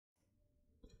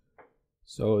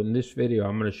So in this video,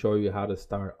 I'm going to show you how to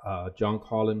start a junk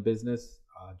hauling business.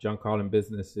 Junk hauling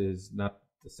business is not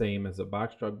the same as a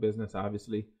box truck business,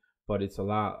 obviously, but it's a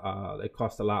lot. It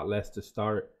costs a lot less to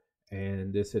start,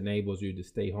 and this enables you to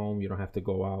stay home. You don't have to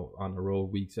go out on the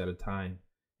road weeks at a time,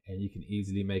 and you can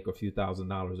easily make a few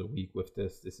 $1,000s a week with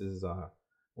this. This is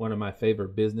one of my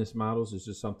favorite business models. It's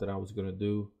just something I was going to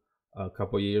do a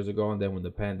couple years ago, and then when the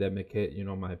pandemic hit,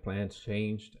 my plans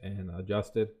changed and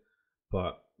adjusted.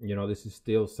 But this is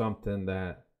still something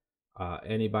that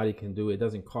anybody can do. It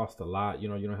doesn't cost a lot. You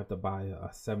don't have to buy a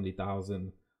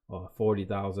 $70,000 or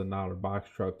 $40,000 box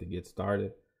truck to get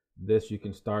started. This you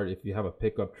can start if you have a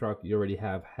pickup truck. You already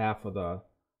have half of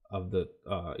the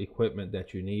equipment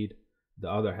that you need.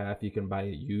 The other half you can buy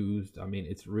it used. I mean,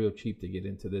 it's real cheap to get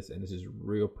into this, and this is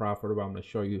real profitable. I'm going to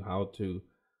show you how to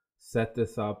set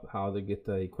this up, how to get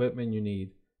the equipment you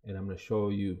need, and I'm going to show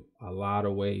you a lot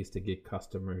of ways to get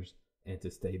customers and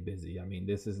to stay busy. I mean,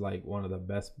 this is like one of the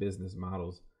best business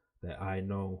models that I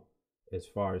know as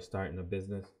far as starting a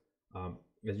business.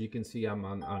 As you can see, I'm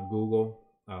on Google,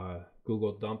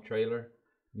 Google dump trailer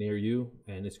near you,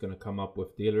 and it's going to come up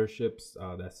with dealerships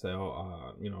that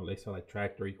sell, they sell like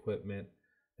tractor equipment.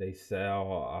 They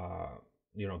sell,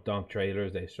 dump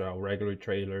trailers. They sell regular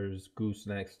trailers,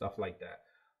 goosenecks, stuff like that.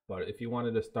 But if you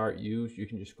wanted to start used, you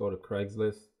can just go to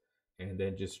Craigslist and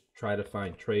then just try to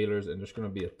find trailers, and there's going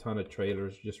to be a ton of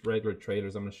trailers, just regular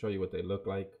trailers. I'm going to show you what they look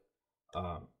like,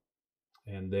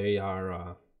 and they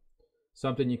are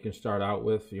something you can start out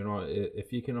with.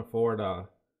 If you can afford a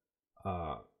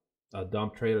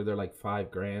dump trailer, they're like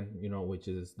 $5,000, which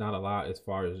is not a lot as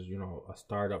far as a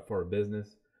startup for a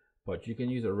business. But you can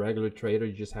use a regular trailer.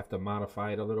 You just have to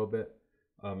modify it a little bit.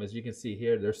 As you can see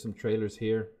here, there's some trailers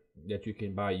here that you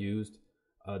can buy used.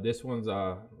 This one's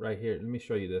right here. Let me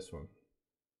show you this one.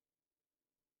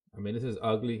 I mean, this is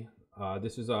ugly. But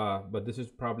this is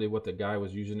probably what the guy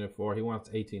was using it for. He wants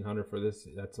 $1,800 for this.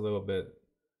 That's a little bit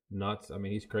nuts. I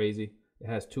mean, he's crazy. It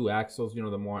has 2 axles.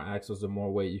 The more axles, the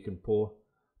more weight you can pull.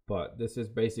 But this is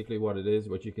basically what it is.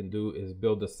 What you can do is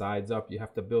build the sides up. You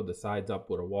have to build the sides up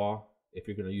with a wall if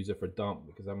you're going to use it for dump,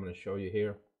 because I'm going to show you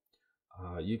here.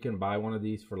 You can buy one of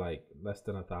these for like less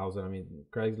than $1,000. I mean,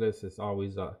 Craigslist is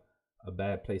always a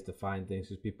bad place to find things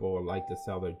because people like to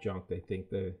sell their junk. They think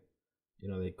they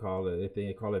call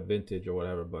it vintage or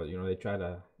whatever, but they try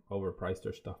to overprice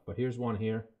their stuff. But here's one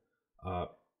here.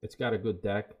 It's got a good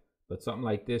deck, but something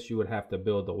like this you would have to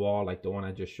build the wall like the one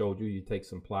I just showed you. You take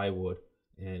some plywood,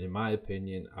 and in my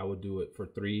opinion, I would do it for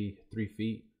 3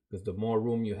 feet, because the more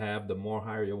room you have, the more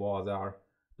higher your walls are,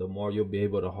 the more you'll be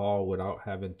able to haul without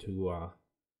having to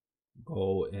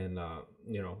go and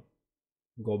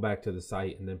go back to the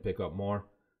site and then pick up more.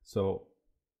 So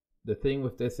the thing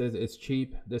with this is it's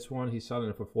cheap. This one he's selling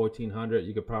it for $1,400.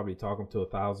 You could probably talk him to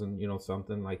 $1,000,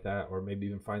 something like that, or maybe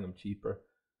even find them cheaper.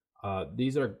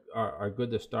 These are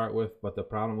good to start with, but the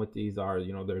problem with these are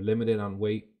they're limited on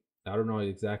weight. I don't know the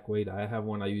exact weight. I have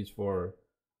one I use for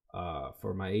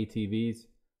my ATVs,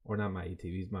 or not my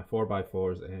ATVs, my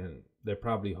 4x4s, and they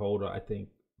probably hold I think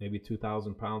maybe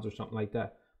 2,000 pounds or something like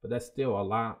that. But that's still a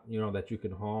lot, that you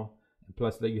can haul. And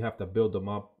plus, then you have to build them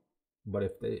up. But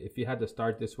if you had to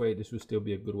start this way, this would still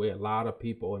be a good way. A lot of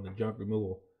people in the junk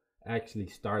removal actually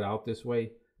start out this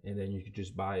way, and then you could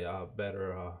just buy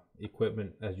better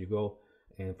equipment as you go.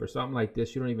 And for something like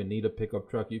this, you don't even need a pickup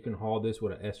truck. You can haul this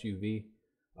with an SUV,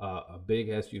 a big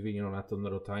SUV, not the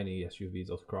little tiny SUVs,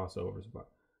 those crossovers. But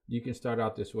you can start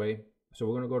out this way. So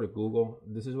we're going to go to Google.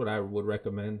 This is what I would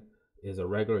recommend, is a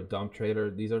regular dump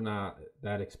trailer. These are not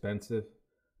that expensive,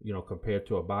 compared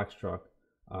to a box truck.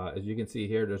 As you can see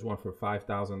here, there's one for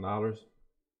 $5,000.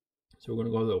 So we're going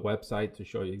to go to the website to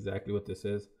show you exactly what this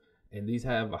is. And these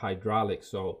have a hydraulic.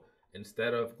 So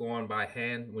instead of going by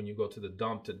hand when you go to the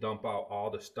dump to dump out all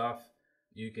the stuff,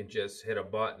 you can just hit a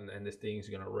button and this thing's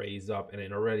going to raise up, and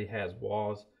it already has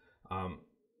walls.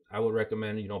 I would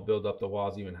recommend, build up the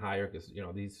walls even higher, because,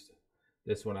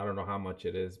 this one, I don't know how much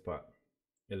it is, but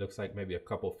it looks like maybe a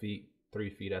couple feet, 3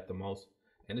 feet at the most.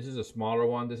 And this is a smaller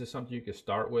one. This is something you can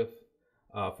start with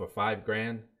for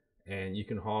 $5,000, and you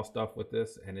can haul stuff with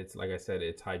this. And it's, like I said,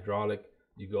 it's hydraulic.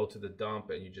 You go to the dump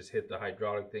and you just hit the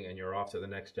hydraulic thing and you're off to the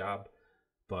next job.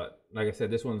 But like I said,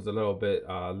 this one's a little bit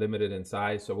limited in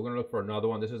size, so we're gonna look for another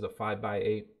one. This is a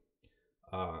 5x8.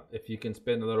 If you can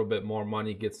spend a little bit more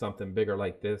money, get something bigger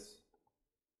like this.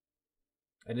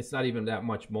 And it's not even that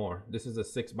much more. This is a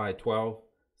 6x12,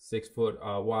 6 foot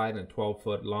wide and 12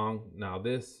 foot long. Now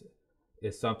this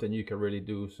is something you can really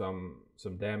do some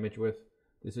damage with.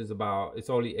 This is it's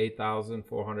only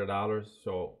 $8,400.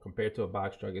 So compared to a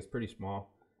box truck, it's pretty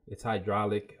small. It's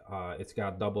hydraulic. It's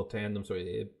got double tandem, so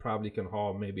it probably can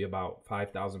haul maybe about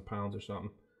 5,000 pounds or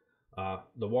something.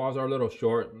 The walls are a little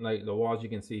short. Like the walls you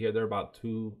can see here, they're about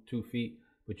two feet,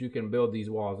 but you can build these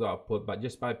walls up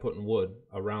just by putting wood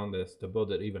around this to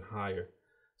build it even higher.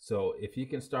 So if you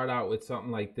can start out with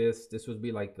something like this would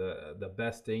be like the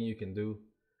best thing you can do,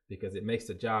 because it makes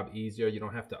the job easier. You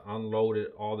don't have to unload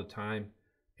it all the time,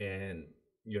 and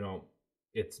you know,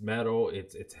 it's metal,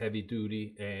 it's heavy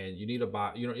duty, and you need a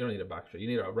box. You don't need a box truck. You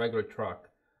need a regular truck,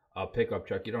 a pickup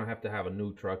truck. You don't have to have a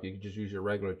new truck. You can just use your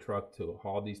regular truck to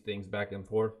haul these things back and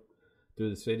forth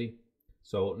through the city.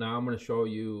 So now I'm going to show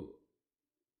you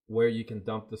where you can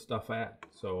dump the stuff at.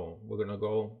 So we're gonna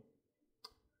go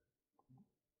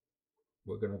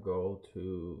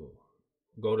to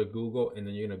Google, and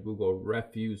then you're gonna Google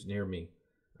refuse near me.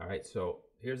 All right, so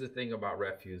here's the thing about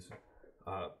refuse.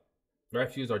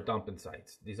 Refuse are dumping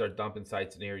sites. These are dumping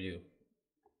sites near you.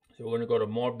 So we're gonna go to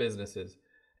more businesses,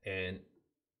 and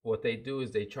what they do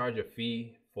is they charge a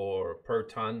fee per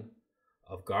ton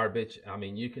of garbage. I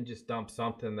mean, you can just dump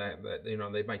something that you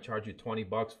know, they might charge you 20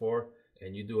 bucks for,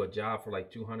 and you do a job for like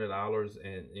 $200,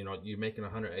 and you know, you're making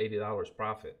 $180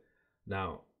 profit.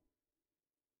 Now,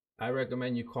 I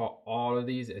recommend you call all of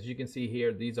these. As you can see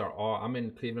here, these are all, I'm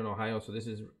in Cleveland, Ohio, so this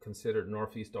is considered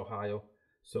Northeast Ohio.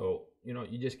 So, you know,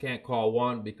 you just can't call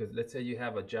one, because let's say you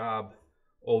have a job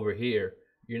over here,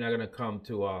 you're not gonna come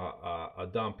to a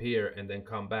dump here and then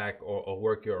come back or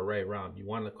work your array around. You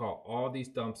want to call all these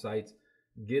dump sites,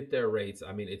 get their rates.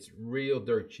 I mean, it's real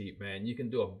dirt cheap, man. You can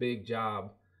do a big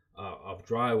job of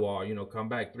drywall, you know, come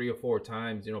back 3 or 4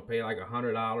 times, you know, pay like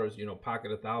 $100, you know,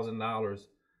 pocket $1,000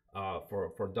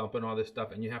 for dumping all this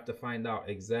stuff. And you have to find out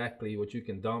exactly what you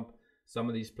can dump. Some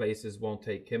of these places won't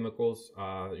take chemicals,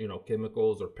 you know,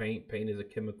 chemicals or paint. Paint is a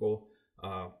chemical.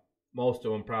 Most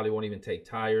of them probably won't even take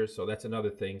tires. So that's another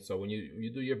thing. So when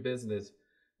you do your business,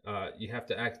 you have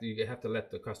to let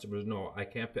the customers know,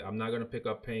 I'm not going to pick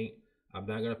up paint. I'm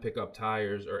not going to pick up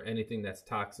tires or anything that's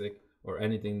toxic or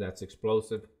anything that's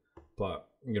explosive. But,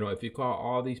 you know, if you call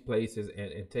all these places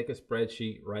and take a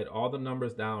spreadsheet, write all the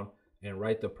numbers down and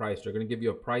write the price. They're going to give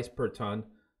you a price per ton,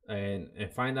 and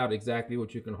find out exactly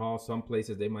what you can haul. Some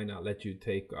places they might not let you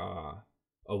take a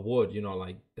wood, you know,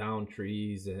 like down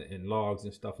trees and logs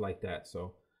and stuff like that.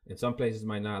 So, and some places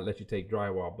might not let you take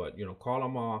drywall, but you know, call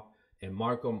them all and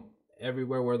mark them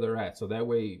everywhere where they're at. So that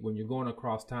way, when you're going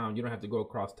across town, you don't have to go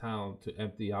across town to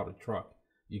empty out a truck.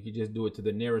 You can just do it to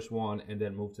the nearest one and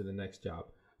then move to the next job.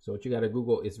 So what you got to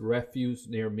Google is refuse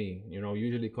near me. You know,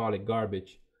 usually call it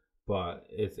garbage, but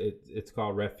it's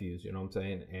called refuse. You know what I'm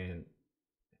saying?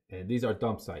 And these are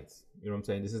dump sites. You know what I'm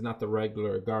saying? This is not the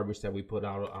regular garbage that we put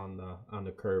out on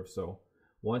the curb. So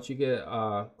once you get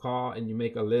a call and you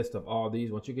make a list of all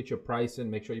these, once you get your pricing,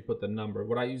 make sure you put the number.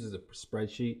 What I use is a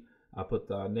spreadsheet. I put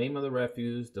the name of the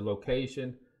refuse, the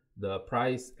location, the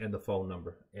price, and the phone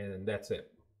number, and that's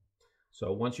it.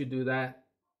 So once you do that,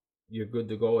 you're good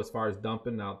to go as far as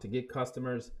dumping. Now, to get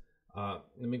customers, let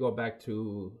me go back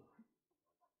to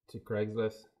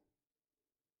Craigslist.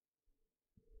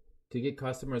 To get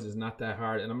customers is not that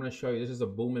hard, and I'm going to show you, this is a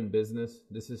booming business.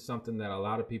 This is something that a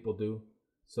lot of people do.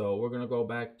 So we're going to go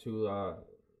back to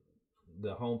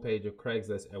the homepage of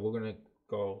Craigslist, and we're going to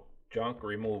go junk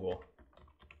removal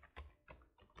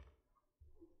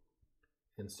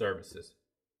and services.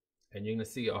 And you're going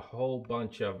to see a whole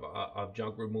bunch of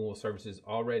junk removal services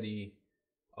already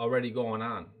going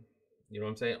on. You know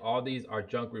what I'm saying? All these are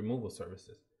junk removal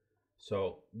services.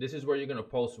 So this is where you're going to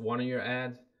post one of your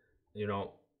ads. You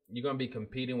know, you're going to be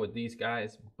competing with these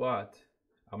guys, but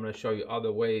I'm going to show you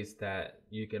other ways that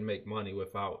you can make money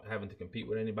without having to compete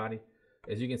with anybody.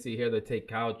 As you can see here, they take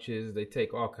couches, they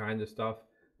take all kinds of stuff.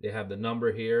 They have the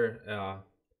number here,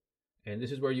 and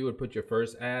this is where you would put your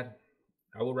first ad.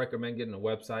 I would recommend getting a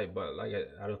website, but like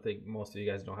I don't think most of you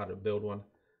guys know how to build one.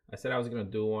 I said I was going to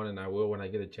do one, and I will when I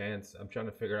get a chance. I'm trying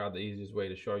to figure out the easiest way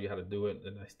to show you how to do it,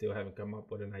 and I still haven't come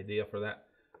up with an idea for that.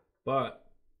 But,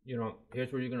 you know,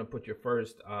 here's where you're going to put your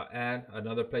first ad.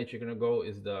 Another place you're going to go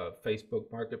is the Facebook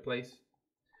Marketplace.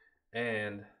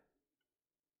 And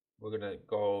we're going to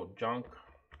go junk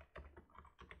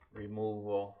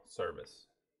removal service.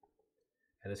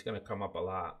 And it's going to come up a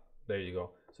lot. There you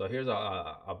go. So here's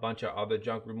a bunch of other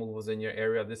junk removals in your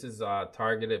area. This is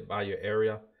targeted by your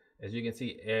area. As you can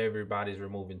see, everybody's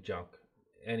removing junk,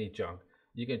 any junk.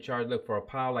 You can charge, look, for a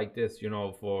pile like this, you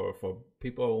know, for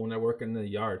people when they're working in the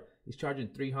yard, he's charging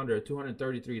 $300,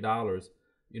 $233,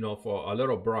 you know, for a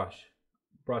little brush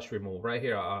remove. Right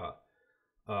here, a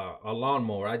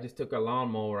lawnmower. I just took a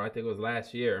lawnmower, I think it was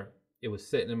last year. It was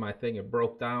sitting in my thing, it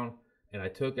broke down, and I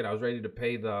took it. I was ready to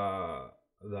pay the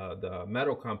the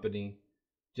metal company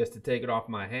just to take it off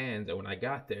my hands. And when I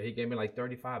got there, he gave me like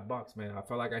 35 bucks, man. I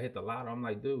felt like I hit the lotto. I'm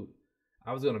like, dude,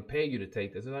 I was gonna pay you to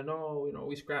take this. He's like, no,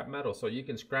 we scrap metal, so you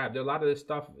can scrap. There a lot of this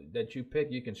stuff that you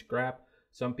pick, you can scrap.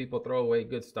 Some people throw away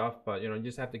good stuff, but you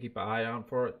just have to keep an eye out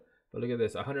for it. But look at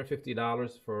this,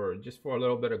 $150 for just for a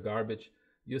little bit of garbage.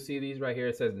 You'll see these right here.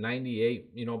 It says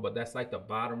 98, but that's like the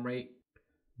bottom rate.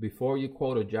 Before you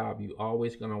quote a job, you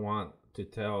always gonna want to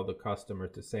tell the customer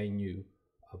to send you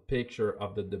a picture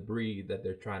of the debris that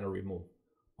they're trying to remove.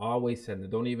 Always send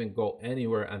it. Don't even go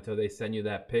anywhere until they send you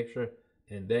that picture,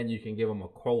 and then you can give them a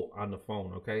quote on the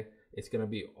phone. Okay, it's gonna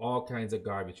be all kinds of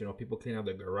garbage. People clean out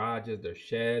their garages, their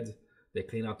sheds, they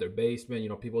clean out their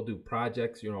basement. People do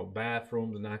projects,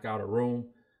 bathrooms, knock out a room,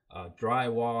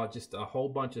 drywall, just a whole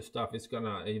bunch of stuff. It's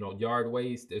gonna, yard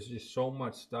waste. There's just so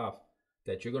much stuff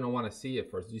that you're gonna want to see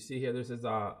it first. You see here, this is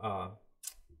a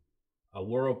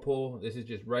whirlpool. This is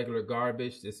just regular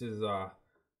garbage. This is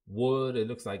wood. It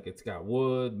looks like it's got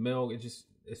wood, milk. It's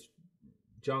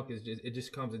junk. It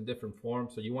just comes in different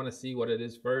forms. So you want to see what it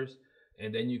is first,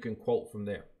 and then you can quote from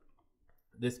there.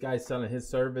 This guy's selling his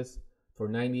service for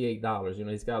 $98.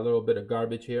 He's got a little bit of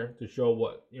garbage here to show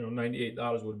what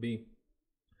 $98 would be,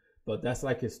 but that's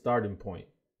like his starting point.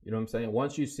 You know what I'm saying?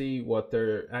 Once you see what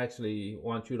they're actually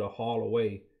want you to haul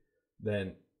away,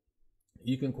 then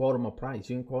you can quote them a price.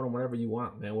 You can quote them whatever you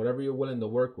want, man. Whatever you're willing to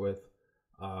work with,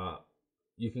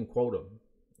 you can quote them.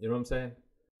 You know what I'm saying?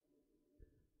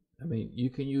 I mean, you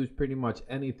can use pretty much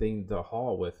anything to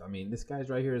haul with. I mean, this guy's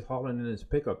right here is hauling in his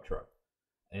pickup truck,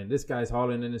 and this guy's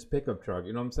hauling in his pickup truck.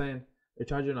 You know what I'm saying? They're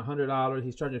charging $100.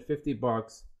 He's charging 50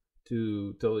 bucks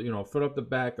to fill up the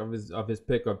back of his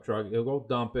pickup truck. He'll go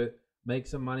dump it, make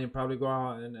some money, and probably go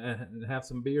out and have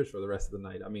some beers for the rest of the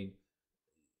night. I mean,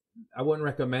 I wouldn't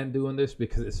recommend doing this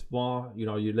because it's small.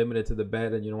 You're limited to the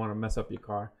bed and you don't want to mess up your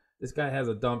car. This guy has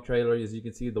a dump trailer. As you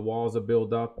can see, the walls are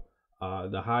built up.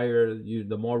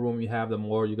 The more room you have, the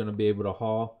more you're going to be able to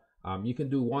haul. You can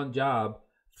do one job,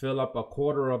 fill up a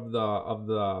quarter of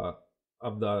the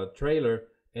trailer,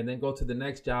 and then go to the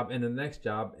next job and the next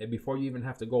job, and before you even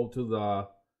have to go to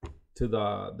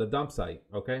the dump site.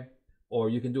 Okay, or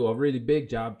you can do a really big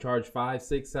job, charge $500,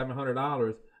 $600,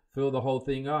 $700, fill the whole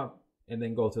thing up, and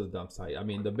then go to the dump site. I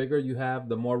mean, the bigger you have,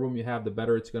 the more room you have, the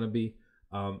better it's going to be.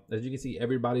 As you can see,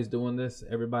 everybody's doing this.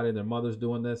 Everybody and their mother's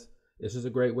doing this. This is a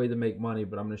great way to make money,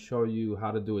 but I'm going to show you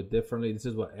how to do it differently. This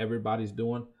is what everybody's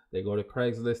doing. They go to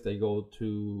Craigslist, they go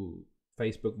to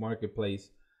Facebook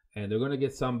Marketplace, and they're going to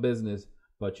get some business,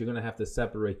 but you're going to have to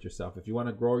separate yourself. If you want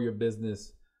to grow your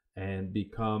business and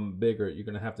become bigger, you're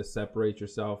going to have to separate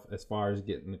yourself as far as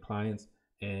getting the clients,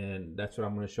 and that's what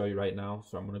I'm going to show you right now.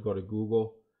 So I'm going to go to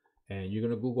Google, and you're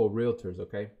going to Google realtors,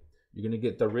 okay? You're going to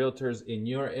get the realtors in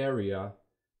your area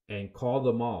and call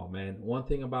them all, man. One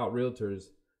thing about realtors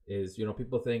is,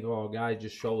 people think, oh, a guy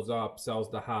just shows up,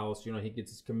 sells the house, he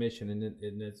gets his commission,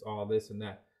 and it's all this and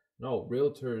that. No,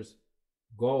 realtors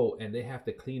go and they have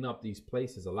to clean up these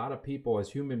places. A lot of people, as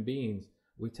human beings,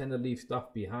 we tend to leave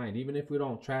stuff behind. Even if we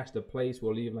don't trash the place,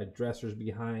 we'll leave like dressers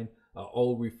behind, an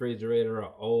old refrigerator, an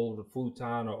old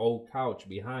futon, or old couch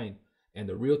behind. And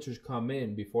the realtors come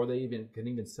in before they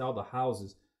can sell the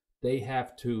houses. They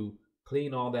have to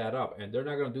clean all that up, and they're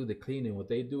not going to do the cleaning. What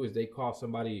they do is they call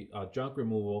somebody, junk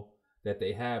removal that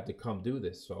they have, to come do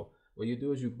this. So what you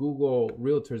do is you Google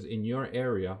realtors in your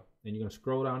area, and you're going to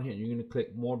scroll down here and you're going to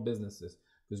click more businesses,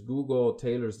 because Google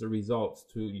tailors the results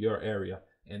to your area.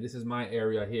 And this is my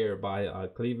area here by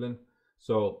Cleveland.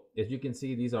 So as you can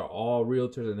see, these are all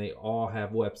realtors, and they all have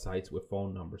websites with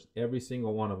phone numbers. Every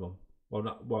single one of them.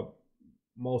 Well,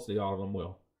 mostly all of them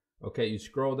will. Okay, you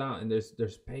scroll down and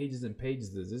there's pages and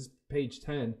pages. This is page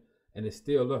 10, and it's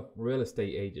still, look, real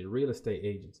estate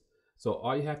agents. So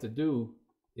all you have to do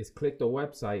is click the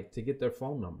website to get their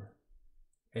phone number,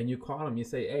 and you call them. You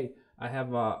say, hey, I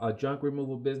have a junk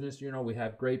removal business. We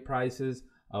have great prices.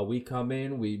 We come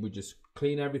in, we just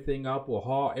clean everything up. We'll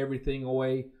haul everything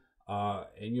away.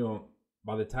 And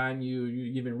by the time you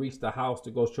even reach the house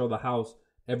to go show the house,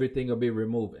 everything will be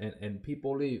removed. And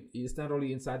people leave. It's not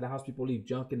only inside the house. People leave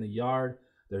junk in the yard.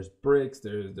 There's bricks.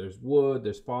 There's wood.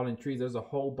 There's fallen trees. There's a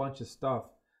whole bunch of stuff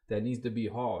that needs to be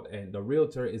hauled. And the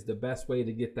realtor is the best way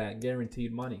to get that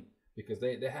guaranteed money, because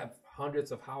they have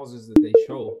hundreds of houses that they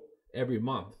show every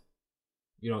month.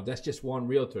 That's just one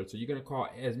realtor. So you're going to call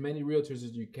as many realtors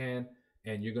as you can,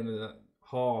 and you're going to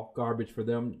haul garbage for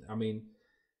them. I mean,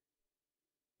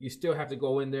 you still have to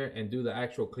go in there and do the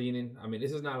actual cleaning. I mean,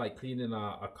 this is not like cleaning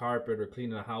a carpet or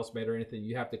cleaning a housemaid or anything.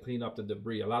 You have to clean up the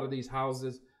debris. A lot of these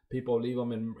houses, people leave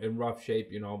them in rough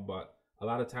shape, but A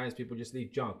lot of times people just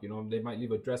leave junk. You know, they might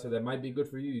leave a dresser that might be good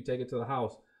for you. You take it to the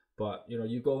house, but you know,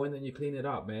 you go in and you clean it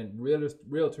up, man.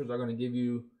 Realtors are going to give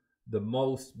you the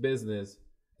most business,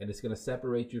 and it's going to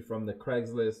separate you from the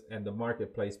Craigslist and the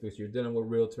marketplace, because you're dealing with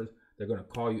realtors. They're going to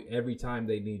call you every time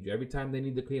they need you, every time they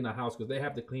need to clean a house, because they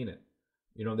have to clean it.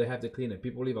 You know, they have to clean it.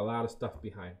 People leave a lot of stuff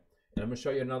behind. And I'm going to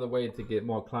show you another way to get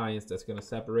more clients that's going to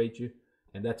separate you,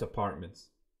 and that's apartments.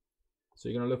 So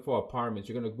you're going to look for apartments.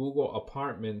 You're going to Google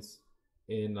apartments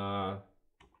in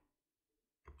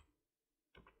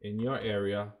your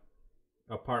area,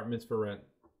 apartments for rent.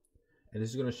 And this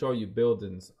is going to show you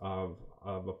buildings of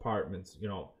apartments. You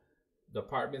know, the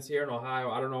apartments here in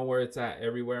Ohio, I don't know where it's at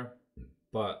everywhere,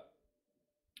 but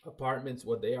apartments,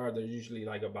 what they are, they're usually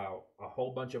like about a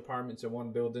whole bunch of apartments in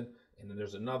one building, and then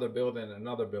there's another building and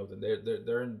another building.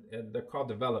 They're called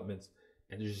developments,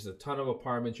 and there's just a ton of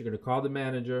apartments. You're going to call the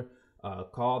manager,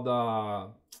 call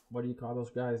the, what do you call those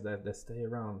guys that stay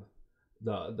around?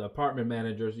 The apartment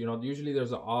managers. You know, usually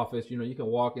there's an office. You know, you can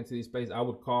walk into these places. I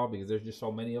would call, because there's just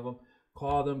so many of them.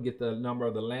 Call them, get the number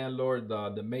of the landlord,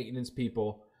 the maintenance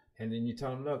people, and then you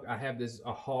tell them, look, I have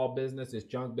a haul business, this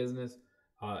junk business.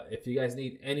 If you guys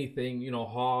need anything, you know,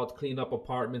 hauled, clean up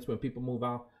apartments when people move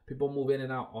out. People move in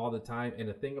and out all the time. And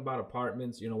the thing about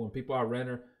apartments, you know, when people are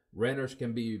renters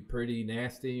can be pretty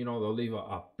nasty. You know, they'll leave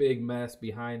a big mess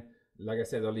behind. Like I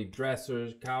said, they'll leave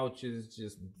dressers, couches,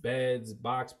 just beds,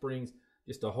 box springs,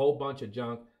 just a whole bunch of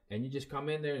junk. And you just come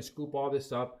in there and scoop all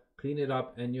this up, clean it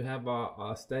up, and you have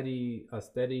a steady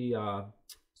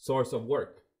source of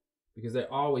work. Because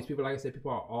they're always, people, like I said,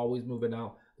 people are always moving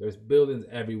out. There's buildings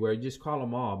everywhere. You just call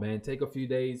them all, man. Take a few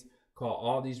days, call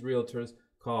all these realtors,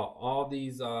 call all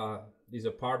these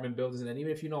apartment buildings. And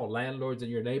even if you know landlords in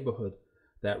your neighborhood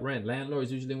that rent,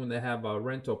 landlords usually, when they have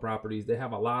rental properties, they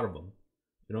have a lot of them.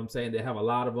 You know what I'm saying? They have a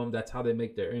lot of them. That's how they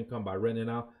make their income, by renting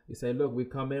out. You say, look, we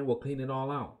come in, we'll clean it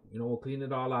all out. You know, we'll clean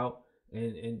it all out.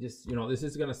 And just, you know, this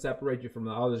is going to separate you from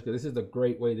the others, because this is a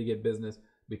great way to get business,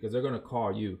 because they're going to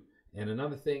call you. And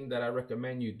another thing that I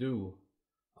recommend you do,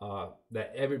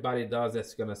 that everybody does,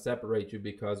 that's going to separate you,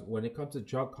 because when it comes to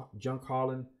junk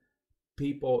hauling,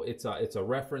 people, it's a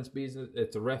reference business.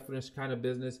 It's a reference kind of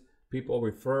business. People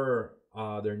refer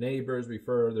their neighbors,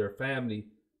 refer their family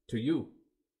to you.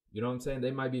 You know what I'm saying?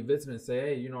 They might be visiting and say,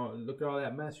 hey, you know, look at all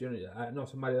that mess. You know, I know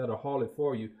somebody that'll haul it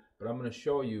for you, but I'm going to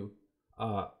show you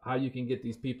how you can get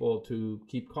these people to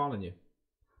keep calling you.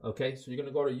 Okay, so you're going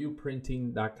to go to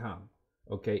uprinting.com.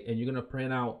 Okay, and you're going to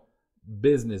print out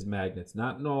business magnets,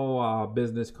 not no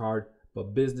business card,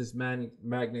 but business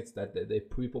magnets that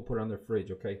people put on their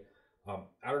fridge. Okay,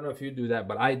 I don't know if you do that,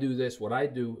 but I do this. What I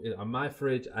do is, on my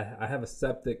fridge, I have a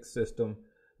septic system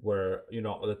where, you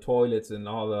know, the toilets and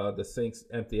all the sinks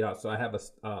empty out. So I have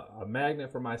a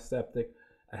magnet for my septic.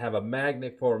 I have a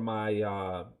magnet for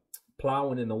my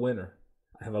plowing in the winter.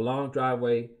 I have a long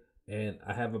driveway, and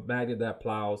I have a magnet that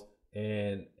plows,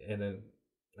 and then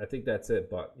I think that's it.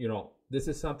 But, you know, this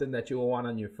is something that you will want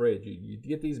on your fridge. You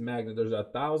get these magnets. There's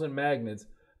 1,000 magnets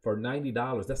for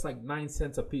 $90. That's like 9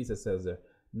 cents a piece, it says there.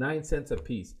 9 cents a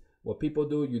piece. What people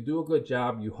do, you do a good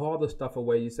job. You haul the stuff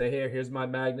away. You say, hey, here's my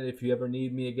magnet. If you ever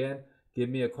need me again, give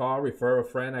me a call. Refer a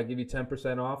friend. I give you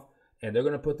 10% off. And they're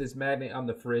going to put this magnet on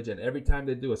the fridge. And every time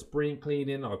they do a spring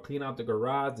cleaning, or clean out the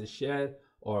garage, the shed,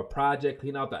 or a project,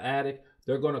 clean out the attic,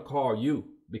 they're going to call you,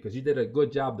 because you did a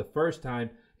good job the first time.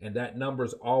 And that number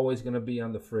is always going to be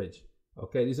on the fridge.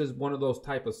 Okay, this is one of those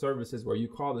type of services where you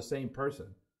call the same person.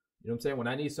 You know what I'm saying? When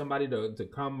I need somebody to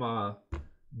come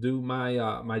do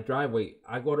my driveway,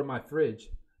 I go to my fridge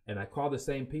and I call the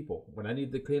same people. When I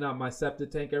need to clean out my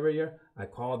septic tank every year, I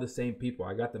call the same people.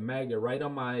 I got the magnet right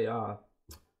on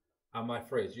my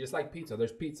fridge. Just like pizza.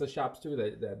 There's pizza shops too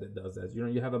that does that. You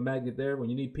know, you have a magnet there. When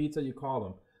you need pizza, you call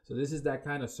them. So this is that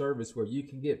kind of service where you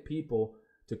can get people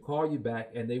to call you back,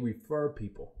 and they refer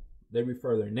people. They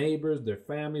refer their neighbors, their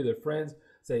family, their friends.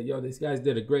 Say, yo, these guys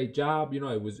did a great job. You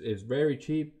know, it's very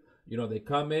cheap. You know, they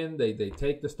come in, they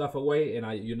take the stuff away,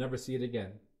 and you never see it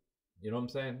again. You know what I'm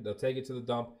saying? They'll take it to the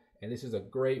dump, and this is a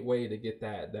great way to get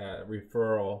that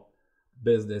referral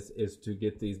business, is to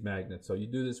get these magnets. So you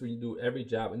do this when you do every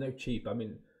job, and they're cheap. I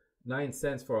mean, 9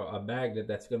 cents for a magnet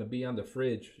that's going to be on the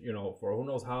fridge, you know, for who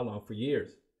knows how long, for years.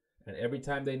 And every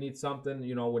time they need something,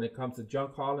 you know, when it comes to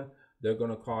junk hauling, they're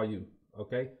going to call you.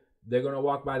 Okay, they're going to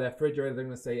walk by that refrigerator. They're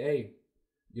going to say, hey,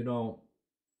 you know,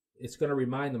 it's going to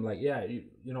remind them, like, yeah,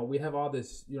 you know, we have all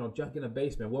this, you know, junk in the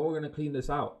basement. When we're going to clean this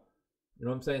out? You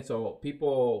know what I'm saying? So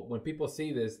people, when people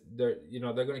see this, they're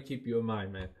going to keep you in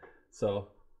mind, man. So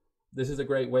this is a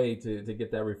great way to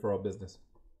get that referral business.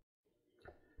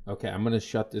 Okay, I'm going to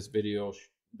shut this video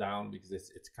down because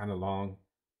it's kind of long.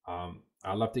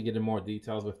 I love to get in more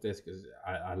details with this because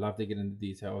I love to get into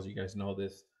details. You guys know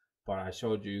this, but I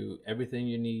showed you everything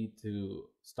you need to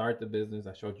start the business.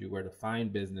 I showed you where to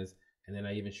find business, and then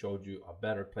I even showed you a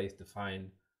better place to find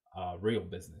real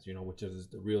business, you know, which is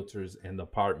the realtors and the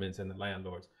apartments and the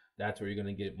landlords. That's where you're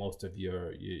going to get most of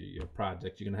your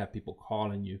projects. You're going to have people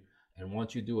calling you, and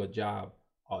once you do a job,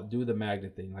 do the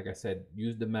magnet thing. Like I said,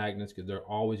 use the magnets because they're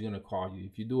always going to call you.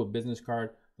 If you do a business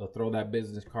card, they'll throw that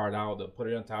business card out, they'll put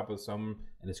it on top of something,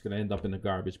 and it's going to end up in the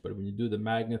garbage. But when you do the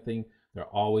magnet thing, they're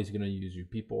always going to use you.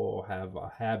 People have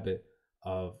a habit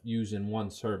of using one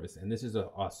service, and this is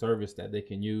a service that they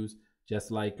can use,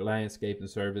 just like landscaping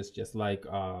service, just like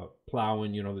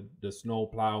plowing, you know, the snow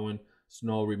plowing,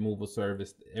 snow removal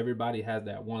service. Everybody has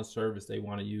that one service they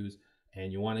want to use,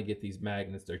 and you want to get these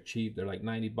magnets. They're cheap. They're like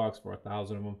 90 bucks for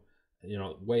 1,000 of them. You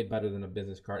know, way better than a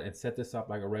business card. And set this up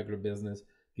like a regular business.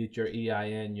 Get your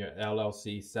EIN, your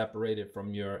LLC separated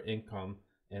from your income,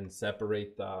 and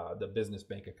separate the business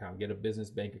bank account. Get a business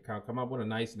bank account. Come up with a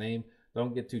nice name.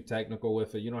 Don't get too technical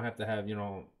with it. You don't have to have,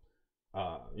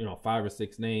 5 or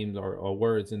 6 names or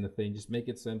words in the thing. Just make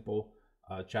it simple.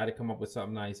 Try to come up with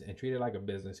something nice and treat it like a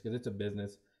business, because it's a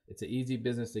business. It's an easy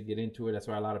business to get into it. That's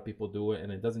why a lot of people do it, and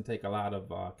it doesn't take a lot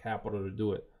of capital to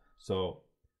do it. So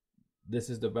this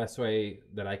is the best way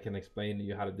that I can explain to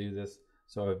you how to do this.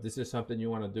 So if this is something you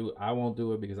want to do, I won't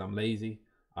do it because I'm lazy.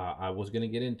 I was going to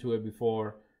get into it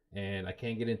before, and I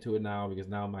can't get into it now because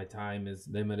now my time is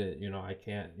limited. I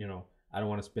can't, I don't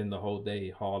want to spend the whole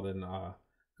day hauling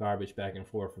garbage back and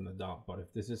forth from the dump. But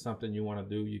if this is something you want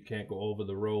to do, you can't go over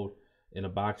the road in a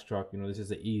box truck. This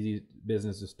is an easy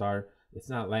business to start. It's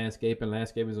not landscaping.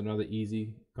 Landscaping is another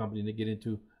easy company to get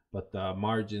into, but the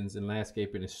margins in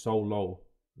landscaping is so low.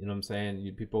 You know what I'm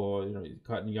saying? People,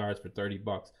 cutting yards for 30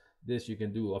 bucks. This, you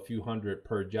can do a few hundred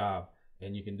per job,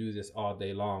 and you can do this all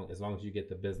day long as you get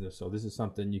the business. So this is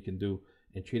something you can do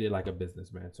and treat it like a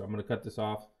business, man. So I'm going to cut this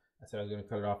off. I said I was going to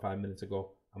cut it off 5 minutes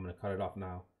ago. I'm going to cut it off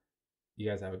now. You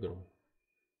guys have a good one.